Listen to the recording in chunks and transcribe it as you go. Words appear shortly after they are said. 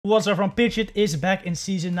What's up from Pidgeot is back in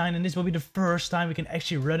Season 9 and this will be the first time we can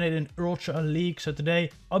actually run it in Ultra League. So today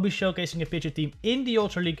I'll be showcasing a Pidgeot team in the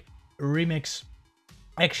Ultra League remix.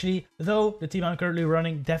 Actually, though, the team I'm currently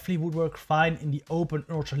running definitely would work fine in the open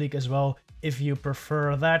Ultra League as well, if you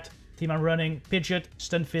prefer that. Team I'm running, Pidgeot,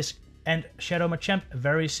 Stunfisk and Shadow Machamp. A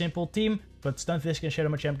very simple team, but Stunfisk and Shadow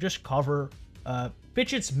Machamp just cover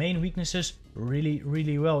Pidgeot's main weaknesses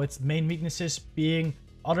really well. Its main weaknesses being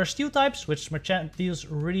other steel types, which Machamp deals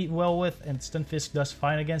really well with and Stunfisk does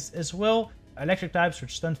fine against as well. Electric types,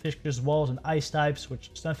 which Stunfisk just walls, and ice types,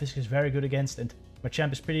 which Stunfisk is very good against and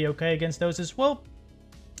Machamp is pretty okay against those as well.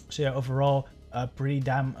 So yeah, overall, a pretty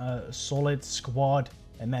damn solid squad.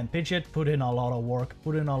 And man, Pidgeot put in a lot of work,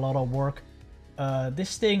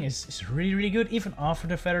 this thing is really good. Even after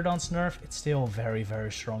the Ferrothorn's nerf, it's still very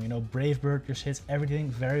strong. You know, Brave Bird just hits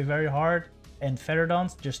everything very hard. And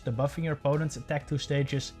Ferrothorn, just debuffing your opponent's attack 2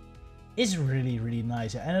 stages, is really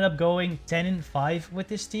nice. I ended up going 10-5 with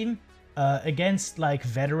this team against like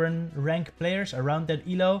veteran rank players around that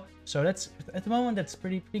elo. So that's at the moment that's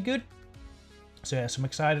pretty good. So yeah, some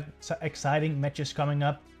exciting matches coming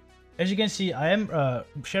up. As you can see, I am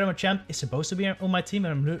Shadow Machamp is supposed to be on my team,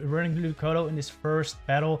 and I'm running Ludicolo in this first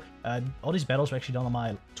battle. All these battles were actually done on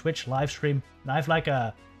my Twitch live stream, and I have like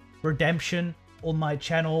a redemption on my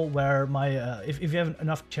channel where my if you have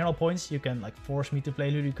enough channel points, you can like force me to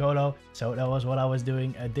play Ludicolo. So that was what I was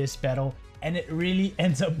doing at this battle, and it really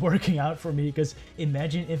ends up working out for me, because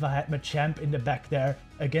imagine if I had Machamp in the back there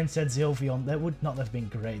against that Sylveon. That would not have been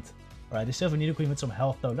great. Alright, they still have a Nidoqueen with some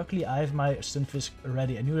health though. Luckily I have my Stunfisk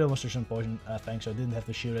ready. I knew there was some poison thing, so I didn't have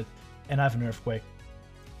to shoot it. And I have an Earthquake.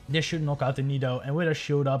 This should knock out the Nido, and with a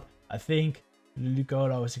shield up, I think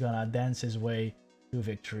Ludicolo is gonna dance his way to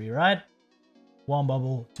victory, right? 1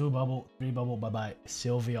 bubble, 2 bubble, 3 bubble, bye-bye,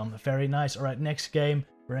 Sylveon. Very nice. Alright, next game,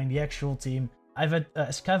 we're in the actual team. I've had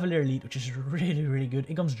Escavelier Lead, which is really good.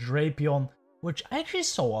 In comes Drapion, which I actually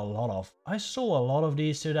saw a lot of. I saw a lot of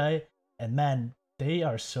these today, and man, they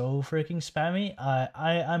are so freaking spammy.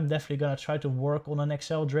 I'm definitely gonna try to work on an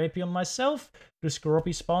XL Drapion myself. The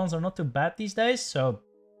Scrafty spawns are not too bad these days, so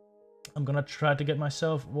I'm gonna try to get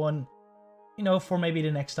myself one, you know, for maybe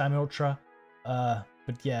the next time Ultra.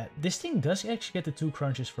 But yeah, this thing does actually get the 2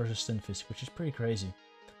 crunches versus Stunfisk, which is pretty crazy.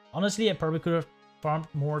 Honestly, I probably could have farmed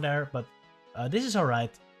more there, but this is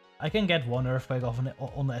alright. I can get 1 Earthquake off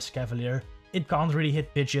on the Escavalier. It can't really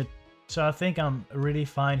hit Pidgeot, so I think I'm really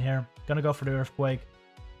fine here. Gonna go for the Earthquake.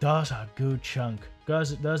 Does a good chunk.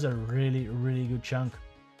 Does a really good chunk.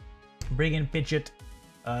 Bring in Pidgeot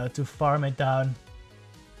to farm it down.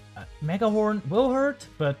 Mega Horn will hurt,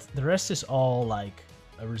 but the rest is all like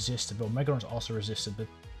resisted. Well, Mega Horn's also resisted, but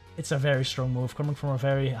it's a very strong move coming from a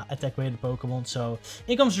very attack-weighted Pokemon. So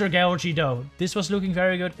in comes Dragalge though. This was looking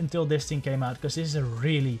very good until this thing came out, because this is a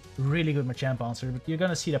really good Machamp answer. But you're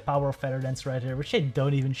gonna see the power of Feather Dance right here, which they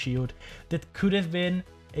don't even shield. That could have been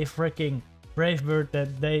a freaking Brave Bird.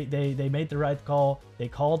 That they made the right call. They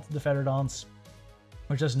called the Feather Dance,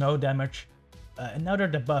 which does no damage. And now they're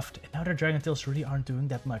debuffed, and now their Dragon Tails really aren't doing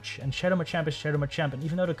that much. And Shadow Machamp is Shadow Machamp, and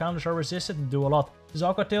even though the counters are resisted, they do a lot.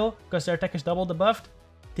 Aqua Tail, because their attack is double debuffed,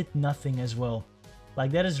 did nothing as well. Like,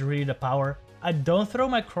 that is really the power. I don't throw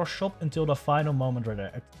my Cross Shop until the final moment right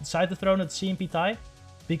there. I decided to throw in at CMP tie,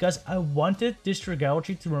 because I wanted this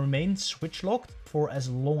Dragalge to remain switch locked for as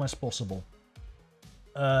long as possible.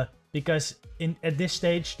 Because at this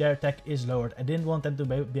stage, their attack is lowered. I didn't want them to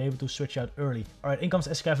be able to switch out early. Alright, in comes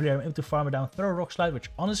Escavalier. I'm able to farm it down, throw a Rock Slide, which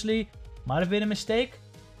honestly might have been a mistake.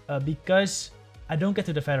 Because I don't get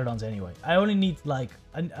to the Feather Dance anyway. I only need like,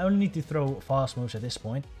 I only need to throw fast moves at this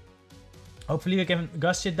point. Hopefully we can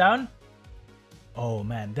gust it down. Oh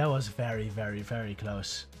man, that was very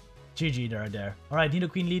close. GG right there. Alright,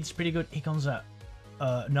 Nidoqueen Lead is pretty good. Here comes a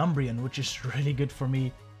Numbrian, which is really good for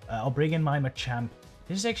me. I'll bring in my Machamp.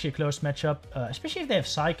 This is actually a close matchup, especially if they have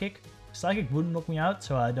Psychic. Psychic wouldn't knock me out,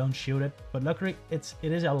 so I don't shoot it. But luckily, it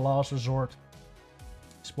is a last resort.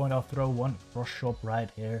 At this point, I'll throw 1 Cross Shop right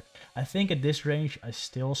here. I think at this range, I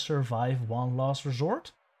still survive 1 last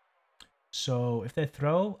resort. So if they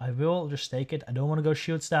throw, I will just take it. I don't want to go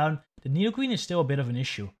shields down. The Nidoqueen is still a bit of an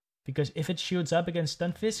issue, because if it shields up against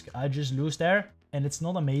Stunfisk, I just lose there. And it's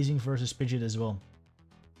not amazing versus Pidgeot as well.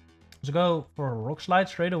 So go for a Rock Slide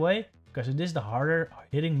straight away, because it is the harder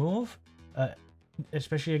hitting move,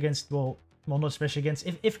 especially against, well, not especially against,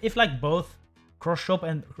 if like both Cross Shop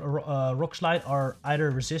and Rock Slide are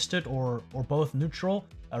either resisted or both neutral,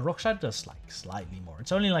 Rock Slide does like slightly more.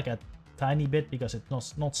 It's only like a tiny bit, because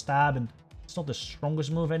it's not stab, and it's not the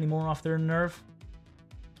strongest move anymore after a nerf.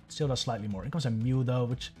 Still does slightly more. It comes a Mew though,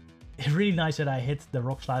 which is really nice that I hit the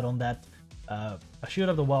Rock Slide on that. I shoot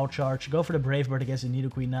up the Wild Charge, go for the Brave Bird against the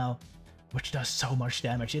Nidoqueen now, which does so much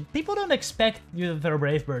damage. And people don't expect you to throw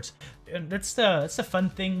Brave Birds. And that's the fun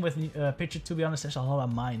thing with Pidgeot, to be honest. There's a lot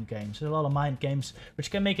of mind games. There's a lot of mind games,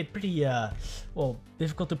 which can make it pretty, well,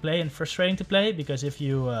 difficult to play and frustrating to play. Because if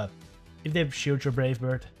they shoot your Brave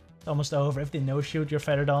Bird, it's almost over. If they no-shoot your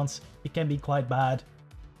Featherdance, it can be quite bad.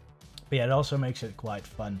 But yeah, it also makes it quite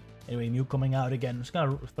fun. Anyway, Mew coming out again. I'm just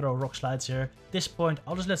gonna throw Rock Slides here. At this point,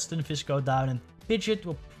 I'll just let Stunfisk go down, and Pidgeot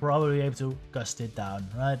will probably be able to Gusted down,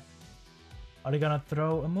 right? Are they gonna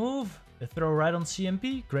throw a move? They throw right on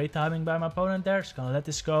CMP. Great timing by my opponent there. Just gonna let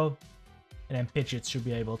this go. And then Pidgeot should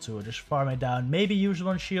be able to just farm it down. Maybe use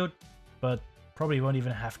one shield, but probably won't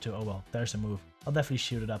even have to. Oh well, there's a move. I'll definitely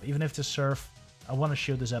shoot it up. Even if it's a Surf, I want to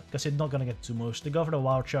shield this up because it's not gonna get two moves. They go for the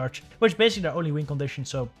Wild Charge, which is basically their only win condition,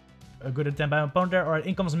 so a good attempt by my opponent there. Alright,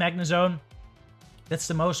 in comes Magnezone. That's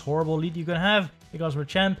the most horrible lead you can have. It goes for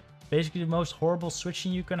Champ. Basically the most horrible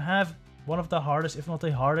switching you can have. One of the hardest, if not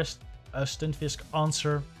the hardest, Stunfisk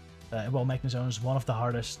answer. Well, Magnezone is one of the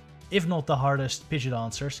hardest, if not the hardest, Pidgeot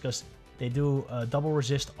answers, because they do double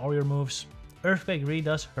resist all your moves. Earthquake really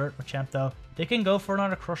does hurt Machamp though. They can go for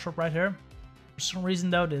another Cross Drop right here. For some reason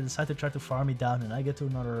though, they decide to try to farm me down and I get to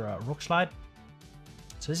another Rock Slide.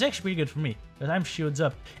 So this is actually pretty good for me, because I'm shields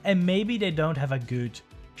up. And maybe they don't have a good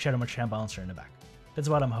Shadow Machamp answer in the back. That's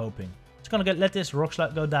what I'm hoping. Just gonna let this Rock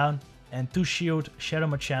Slide go down, and to shield, Shadow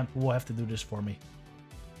Machamp will have to do this for me.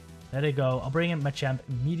 There they go. I'll bring in Machamp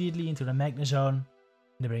immediately into the Magnezone, and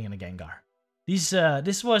they bring in a Gengar.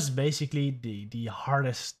 This was basically the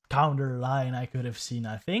hardest counter line I could have seen,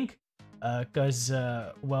 I think. Because,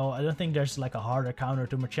 well, I don't think there's like a harder counter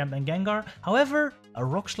to Machamp than Gengar. However, a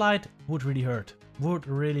Rock Slide would really hurt. Would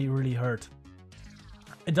really, really hurt.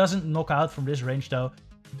 It doesn't knock out from this range though,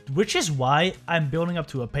 which is why I'm building up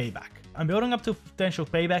to a payback. I'm building up to potential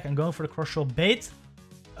payback. I'm going for the Cross Shot bait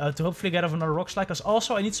to hopefully get off another Rock Slide. Because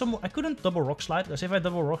also I need some. I couldn't double Rock Slide, because if I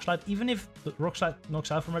double Rock Slide, even if the Rock Slide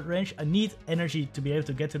knocks out from that range, I need energy to be able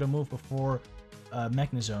to get to the move before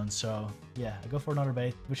Magnezone. So yeah, I go for another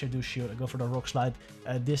bait, which I do shield. I go for the Rock Slide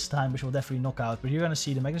this time, which will definitely knock out. But you're gonna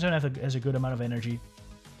see the Magnezone has a good amount of energy,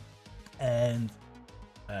 and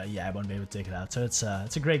yeah, I won't be able to take it out. So it's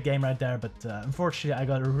a great game right there, but unfortunately I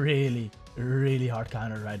got a really, really hard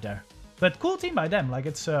counter right there. But cool team by them. Like,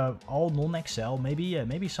 it's all non-XL.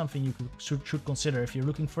 Maybe something you should consider if you're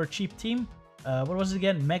looking for a cheap team. What was it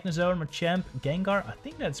again? Magnezone, Machamp, Gengar. I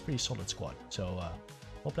think that's a pretty solid squad. So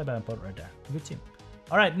well played by my opponent right there. Good team.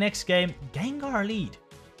 All right, next game, Gengar Lead.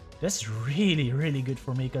 That's really, really good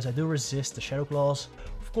for me because I do resist the Shadow Claws,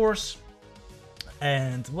 of course.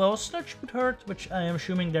 And, well, Sludge would hurt, which I am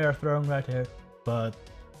assuming they're throwing right here. But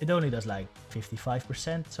it only does like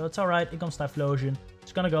 55%, so it's alright. It comes Typhlosion.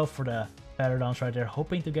 Just gonna go for the Featherdance right there,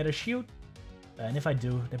 hoping to get a shield. And if I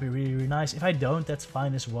do, that'd be really, really nice. If I don't, that's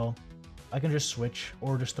fine as well. I can just switch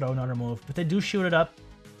or just throw another move. But they do shoot it up.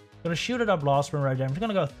 I'm gonna shoot it up Blast Burn right there. I'm just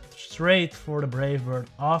gonna go straight for the Brave Bird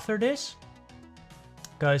after this,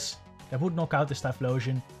 because that would knock out this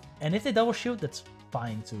Typhlosion. And if they double shoot, that's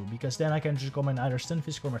fine too, because then I can just come in either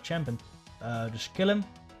Stunfisk or Machamp and just kill him.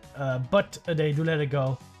 But they do let it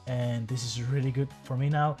go, and this is really good for me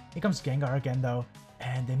now. Here comes Gengar again though,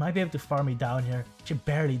 and they might be able to farm me down here, which you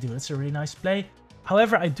barely do. That's a really nice play.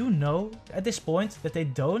 However, I do know at this point that they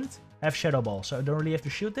don't have Shadow Ball, so I don't really have to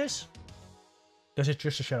shoot this, because it's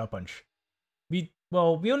just a Shadow Punch. We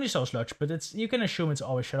only saw Sludge, but you can assume it's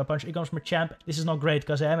always Shadow Punch. Here comes Machamp. This is not great,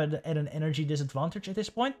 because I am at an energy disadvantage at this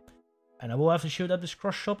point. And I will have to shoot up this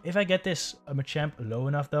Cross Shot. If I get this Machamp low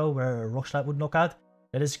enough though, where a Rock Slide would knock out,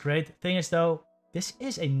 that is great. Thing is though, this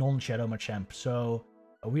is a non-Shadow Machamp, so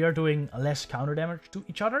we are doing less counter damage to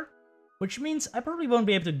each other, which means I probably won't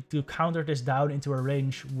be able to counter this down into a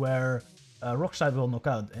range where Rock Slide will knock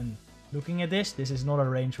out. And looking at this is not a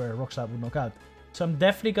range where a Rock Slide will knock out. So I'm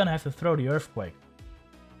definitely gonna have to throw the Earthquake.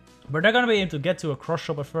 But they're gonna be able to get to a Cross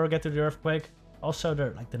Shot before I get to the Earthquake. Also,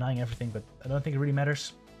 they're like denying everything, but I don't think it really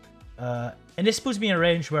matters. And this puts me in a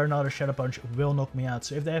range where another Shadow Punch will knock me out.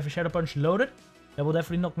 So if they have a Shadow Punch loaded, that will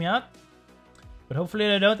definitely knock me out. But hopefully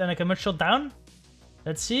they don't, and I can Mudshot down.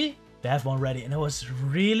 Let's see. They have one ready, and it was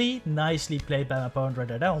really nicely played by my opponent right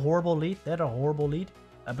there. They're a horrible lead.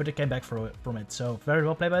 But they came back from it. So very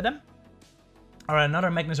well played by them. Alright, another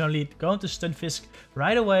Magnezone Lead. Going to Stunfisk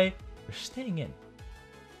right away. They're staying in.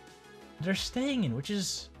 They're staying in, which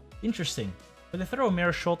is interesting. But they throw a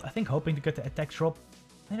Mirror Shot, I think hoping to get the attack drop.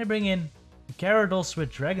 Then they bring in Gyarados with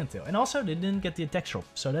Dragon Tail. And also, they didn't get the attack drop,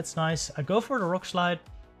 so that's nice. I go for the Rock Slide.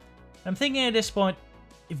 I'm thinking at this point,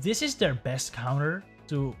 if this is their best counter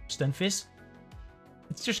to Stunfisk,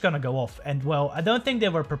 it's just gonna go off. And well, I don't think they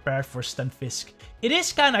were prepared for Stunfisk. It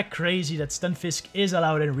is kind of crazy that Stunfisk is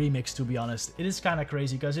allowed in Remix, to be honest. It is kind of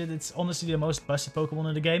crazy because it's honestly the most busted Pokemon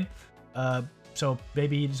in the game. So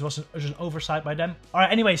maybe this was just an oversight by them.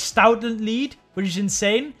 Alright, anyway, Stoutland Lead, which is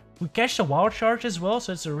insane. We catch a Wild Charge as well,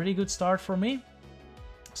 so it's a really good start for me.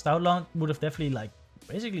 Stoutland would have definitely, like,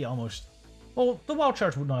 basically almost... Well, the Wild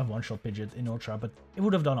Charge would not have one-shot Pidgeot in Ultra, but it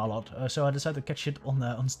would have done a lot. So I decided to catch it on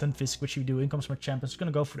Stunfisk, which we do. In comes my champ. It's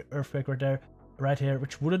gonna go for the Earthquake right here,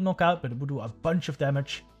 which wouldn't knock out, but it would do a bunch of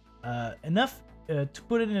damage. Enough to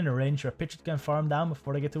put it in a range where Pidgeot can farm down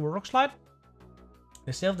before they get to a Rock Slide.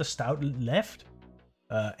 They still have the Stoutland left.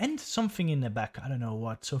 And something in the back. I don't know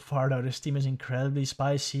what. So far, though, this team is incredibly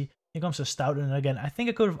spicy. Here comes the Stoutland again. I think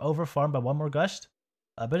I could have overfarmed by one more Gust.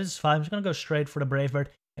 But it's fine. I'm just going to go straight for the Brave Bird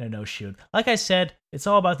and a no shield. Like I said, it's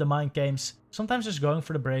all about the mind games. Sometimes just going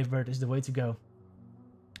for the Brave Bird is the way to go.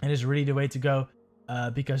 And it's really the way to go.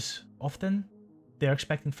 Because often they're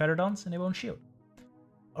expecting Feather Dance and they won't shield.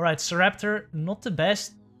 Alright, Staraptor, not the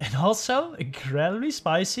best. And also incredibly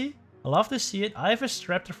spicy. I love to see it. I have a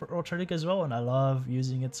Staraptor for Ultra League as well, and I love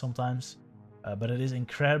using it sometimes. But it is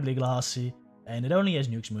incredibly glassy, and it only has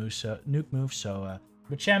nuke moves, so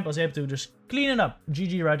the champ was able to just clean it up.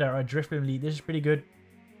 GG right there. Alright, Drifblim Lead. This is pretty good.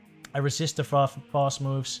 I resist the fast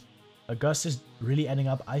moves. Gust is really ending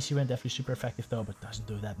up. Icy Wind definitely super effective though, but doesn't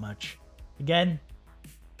do that much. Again,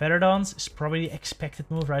 Feather Dance is probably the expected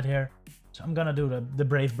move right here. So I'm gonna do the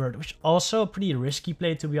Brave Bird, which also a pretty risky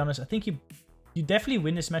play, to be honest. I think you definitely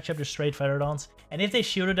win this matchup just straight Feather Dance. And if they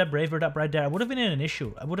shielded that Brave Bird up right there, I would have been in an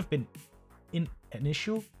issue. I would have been in an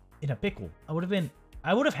issue in a pickle. I would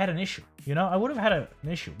have had an issue, you know? I would have had an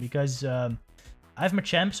issue because I have my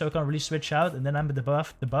champ, so I can't really switch out. And then I'm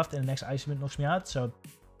debuffed, and the next Ice Wind knocks me out. So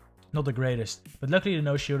not the greatest. But luckily the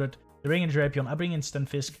no shielded. They bring in Drapion. I bring in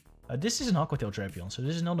Stunfisk. This is an Aqua Tail Drapion, so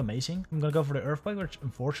this is not amazing. I'm going to go for the Earthquake, which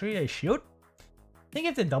unfortunately they shield. I think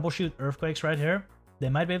if they double shoot Earthquakes right here, they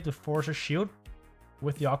might be able to force a shield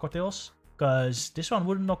with the Aqua Tails, because this one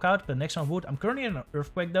wouldn't knock out, but the next one would. I'm currently in an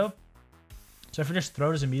Earthquake though, so if I just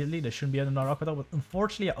throw this immediately, they shouldn't be able to knock Aqua Tail, but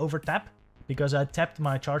unfortunately I over-tap, because I tapped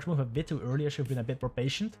my charge move a bit too early. I should have been a bit more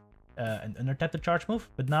patient, and under-tapped the charge move,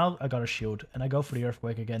 but now I got a shield, and I go for the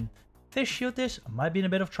Earthquake again. If they shield this, I might be in a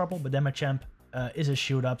bit of trouble, but then my champ is a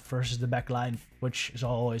shield up versus the back line, which is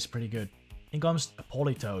always pretty good. In comes a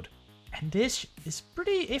Politoed. And this is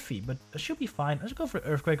pretty iffy, but it should be fine. Let's go for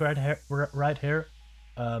Earthquake right here.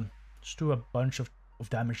 Just do a bunch of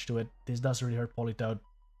damage to it. This doesn't really hurt Politoed.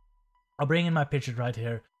 I'll bring in my Pidgeot right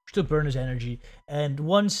here just to burn his energy. And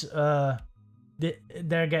once they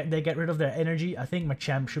get rid of their energy, I think my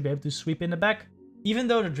champ should be able to sweep in the back. Even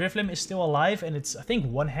though the Drifblim is still alive and it's, I think,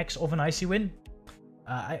 1 hex of an Icy Wind,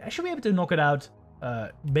 I should be able to knock it out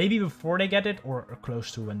maybe before they get it or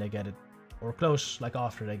close to when they get it. Or close, like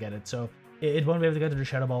after they get it. So it won't be able to get to the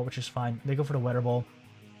Shadow Ball, which is fine. They go for the Weather Ball.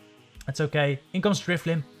 That's okay. In comes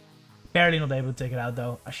Drifblim. Barely not able to take it out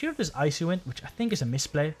though. I shielded this Icy Wind, which I think is a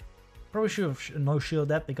misplay. Probably should have no shield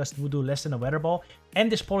that because it would do less than a Weather Ball.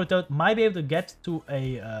 And this Politoed might be able to get to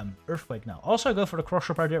a Earthquake now. Also, I go for the Cross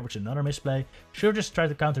Shot right there, which is another misplay. Should have just tried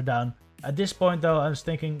to counter down. At this point though, I was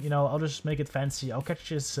thinking, you know, I'll just make it fancy. I'll catch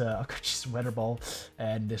this Weather Ball.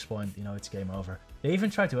 And at this point, you know, it's game over. They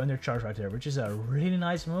even tried to undercharge right there, which is a really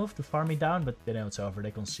nice move to farm me down, but they know it's over.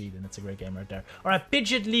 They concede, and it's a great game right there. Alright,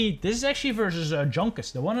 Pidgeot Lead. This is actually versus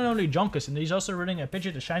Junkus, the one and only Junkus, and he's also running a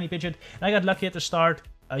Pidgeot, a shiny Pidgeot. And I got lucky at the start.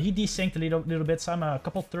 He desynced a little bit, so I'm a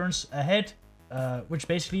couple turns ahead, which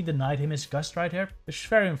basically denied him his Gust right here, which is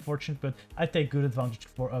very unfortunate, but I take good advantage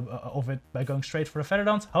of it by going straight for a Feather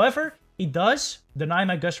Dance. However, he does deny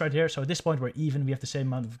my Gust right here, so at this point we're even. We have the same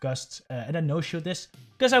amount of Gusts, and then no-shoot this.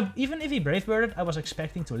 Because even if he Brave Birded, I was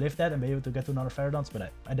expecting to lift that and be able to get to another Feather Dance,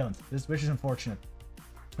 but I don't, which is unfortunate.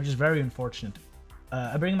 Which is very unfortunate.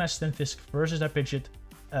 I bring my Stunfisk versus that Pidgeot,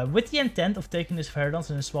 with the intent of taking this Feather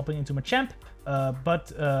Dance and then swapping into Machamp,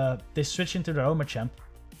 but they switch into their own Machamp.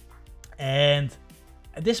 And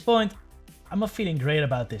at this point, I'm not feeling great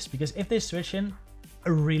about this, because if they switch in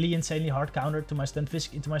a really insanely hard counter to my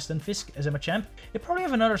Stunfisk into my Stunfisk as a Machamp, they probably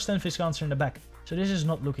have another Stunfisk answer in the back. So this is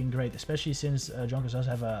not looking great, especially since Junkus does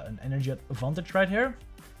have an energy advantage right here.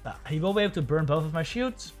 He will be able to burn both of my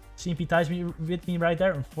shields. CMP ties with me right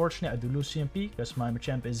there. Unfortunately, I do lose CMP because my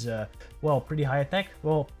Machamp is, well, pretty high attack.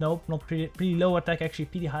 Well, no, not pretty low attack, actually,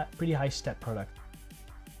 pretty high stat product.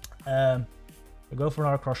 I'll go for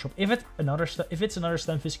another Cross Shot. If it's another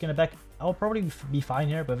Stunfisk in the back, I'll probably be fine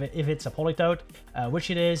here. But if it's a Politoed, which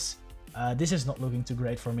it is, this is not looking too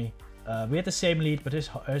great for me. We had the same lead, but his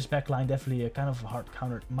backline definitely a kind of hard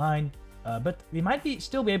countered mine. But we might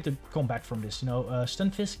still be able to come back from this. You know,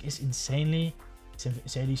 Stunfisk is insanely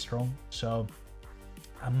strong, so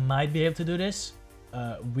I might be able to do this.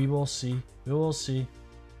 We will see. We will see.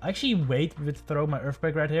 I actually wait with throw my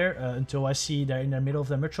Earthquake right here until I see they're in the middle of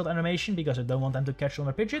the Mudshot animation because I don't want them to catch on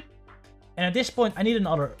a Pidgeot. And at this point, I need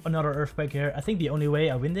another Earthquake here. I think the only way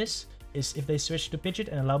I win this is if they switch to Pidgeot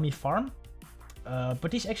and allow me farm.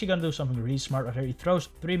 But he's actually gonna do something really smart right here. He throws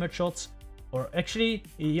 3 Mudshots, or actually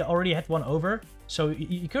he already had one over, so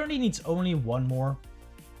he currently needs only one more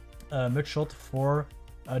Mudshot for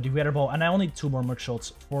the Weather Ball, and I only need 2 more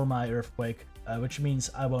Mudshots for my Earthquake. Which means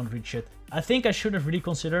I won't reach it. I think I should have really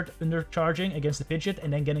considered undercharging against the Pidgeot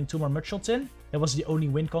and then getting 2 more Mudshots in. That was the only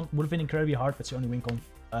win con. Would have been incredibly hard, but it's the only win con.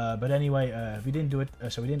 But anyway, we didn't do it,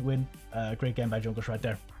 so we didn't win. Great game by Junkers right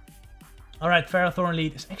there. Alright, Ferrothorn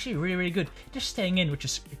Lead is actually really, really good. Just staying in, which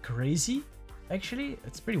is crazy. Actually,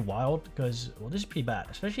 it's pretty wild because, well, this is pretty bad.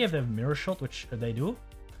 Especially if they have Mirror Shot, which they do.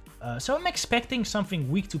 So I'm expecting something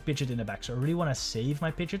weak to Pidgeot in the back. So I really want to save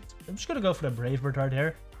my Pidgeot. I'm just going to go for the Brave Bird right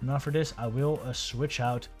here. And after this, I will switch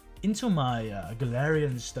out into my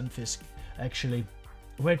Galarian Stunfisk, actually.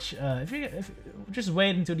 Which, if you just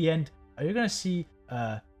wait until the end, you're going to see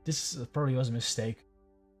this probably was a mistake.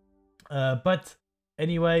 But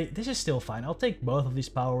anyway, this is still fine. I'll take both of these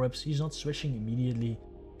Power Whips. He's not switching immediately,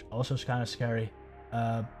 which also is kind of scary.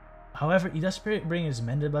 However, he does bring his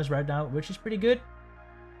Mandibuzz right now, which is pretty good.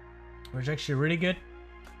 Which is actually really good.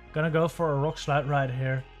 Gonna go for a Rock Slide right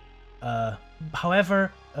here.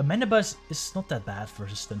 However, a Mandibuzz is not that bad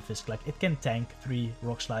versus Stunfisk. Like, it can tank 3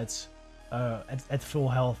 Rock Slides at full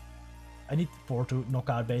health. I need 4 to knock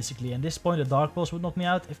out, basically. And at this point, the Dark Pulse would knock me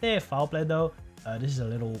out. If they have Foul Play, though, this is a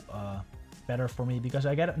little better for me because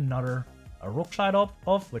I get another Rock Slide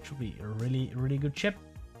off, which would be a really, really good chip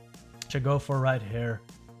to go for right here.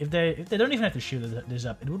 If they don't even have to shoot this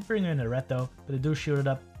up, it would bring in a red though, but they do shoot it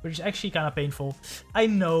up, which is actually kind of painful. I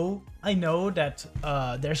know that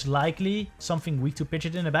there's likely something weak to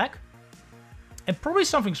Pidgeot in the back, and probably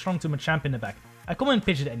something strong to Machamp in the back. I come in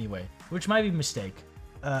Pidgeot anyway, which might be a mistake.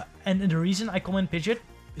 And the reason I come in Pidgeot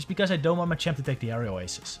is because I don't want Machamp to take the Aerial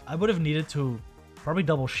Aces. I would have needed to probably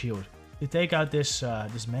double shield to take out this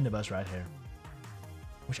Mandibuzz right here,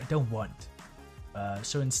 which I don't want.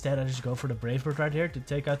 So instead I just go for the Brave Bird right here to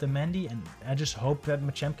take out the Mandy, and I just hope that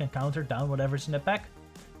Machamp can counter down whatever's in the pack.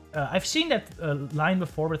 I've seen that line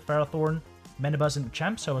before with Ferrothorn, Mandibuzz, and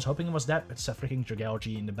Machamp, so I was hoping it was that, but it's a freaking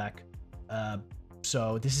Dragalge in the back.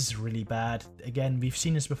 So this is really bad. Again, we've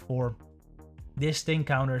seen this before. This thing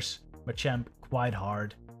counters Machamp quite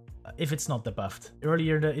hard, if it's not debuffed.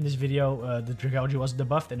 Earlier in this video, the Dragalge was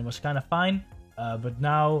debuffed and it was kind of fine, but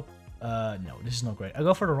now, no, this is not great. I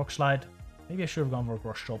go for the Rock Slide. Maybe I should have gone for a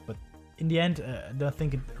Cross Chop, but in the end, I don't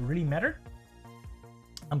think it really mattered.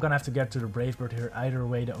 I'm gonna have to get to the Brave Bird here either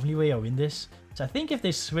way, the only way I win this. So I think if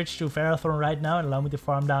they switch to Ferrothorn right now and allow me to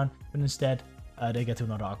farm down, but instead they get to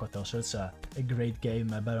another Aqua Tail. So it's a great game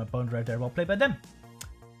by my opponent right there, well played by them.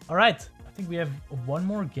 Alright, I think we have one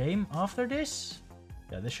more game after this.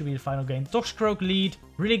 Yeah, this should be the final game. Toxicroak Lead,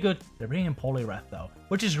 really good. They're bringing in Poliwrath though,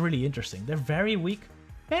 which is really interesting. They're very weak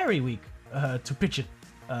to Pidgeot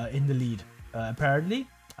in the lead. Apparently,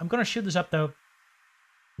 I'm gonna shoot this up though.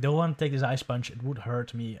 Don't want to take this Ice Punch, it would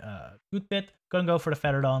hurt me a good bit. Gonna go for the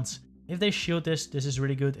Feather Dance. If they shoot this is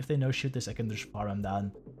really good. If they no-shoot this, I can just farm them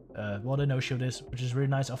down. Well, they no-shoot this, which is really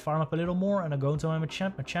nice. I'll farm up a little more and I'll go into my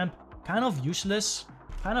Machamp. Machamp, kind of useless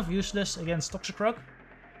against Toxicroak.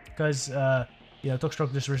 Because, you know,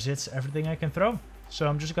 Toxicroak just resists everything I can throw. So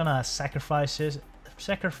I'm just gonna sacrifice it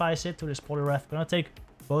to this Poliwrath. Gonna take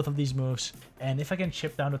both of these moves, and if I can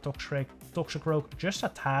chip down the Toxicroak just a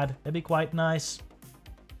tad, that'd be quite nice.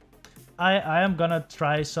 I am gonna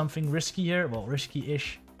try something risky here, well,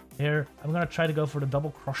 risky-ish here. I'm gonna try to go for the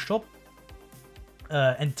double Cross Chop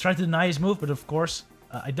and try to deny his move, but of course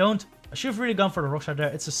I don't. I should have really gone for the Rock Slide there.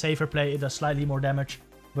 It's a safer play, it does slightly more damage,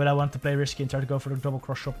 but I want to play risky and try to go for the double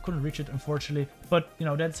Cross Chop. Couldn't reach it, unfortunately, but you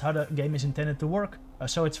know, that's how the game is intended to work,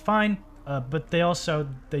 so it's fine. But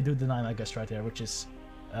they do deny my guess right there, which is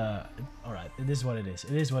alright, it is what it is.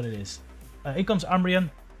 It is what it is. In comes Umbreon.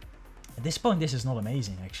 At this point, this is not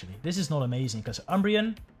amazing, actually. This is not amazing, because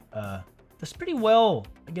Umbreon does pretty well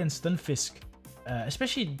against Stunfisk.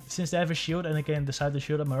 Especially since they have a shield and I can decide to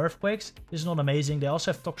shield up my Earthquakes. This is not amazing. They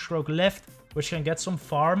also have Toxicroak left, which can get some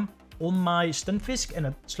farm on my Stunfisk. And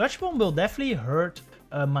a Sludge Bomb will definitely hurt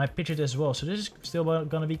my Pidgeot as well. So this is still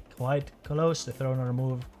gonna be quite close. They throw another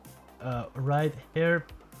move right here.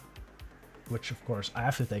 Which, of course, I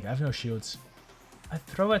have to take. I have no shields. I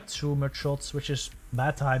throw at 2 mud shots, which is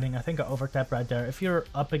bad timing. I think I overtap right there. If you're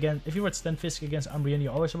up again, if you were Stunfisk against Umbreon, you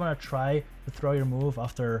always want to try to throw your move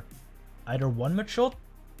after either 1 mud shot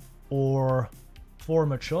or 4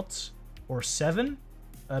 mud shots or 7.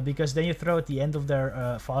 Because then you throw at the end of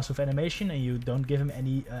their fast move animation and you don't give him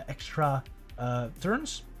any extra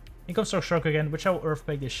turns. Here comes Toxicroak again, which I will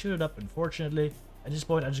Earthquake. They shoot it up, unfortunately. At this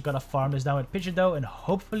point, I just gotta farm this down with Pidgeot though, and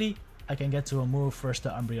hopefully I can get to a move first to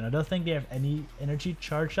Umbreon. I don't think they have any energy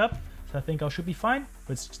charged up, so I think I should be fine,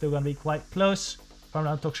 but it's still gonna be quite close. Farm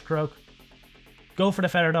down Toxicroak. Go for the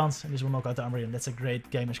Feather Dance, and this will knock out the Umbreon. That's a great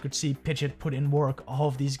game. As you could see, Pidgeot put in work all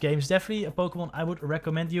of these games. Definitely a Pokemon I would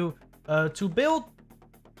recommend you to build.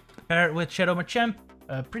 Pair it with Shadow Machamp,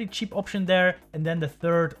 a pretty cheap option there. And then the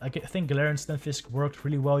third, I think Galarian Stunfisk worked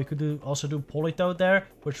really well. You could also do Politoed there,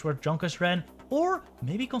 which where Junkus ran. Or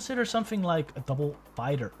maybe consider something like a double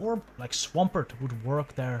fighter, or like Swampert would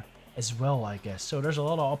work there as well, I guess. So there's a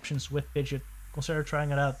lot of options with Pidgeot. Consider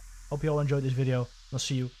trying it out. Hope you all enjoyed this video. I'll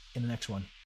see you in the next one.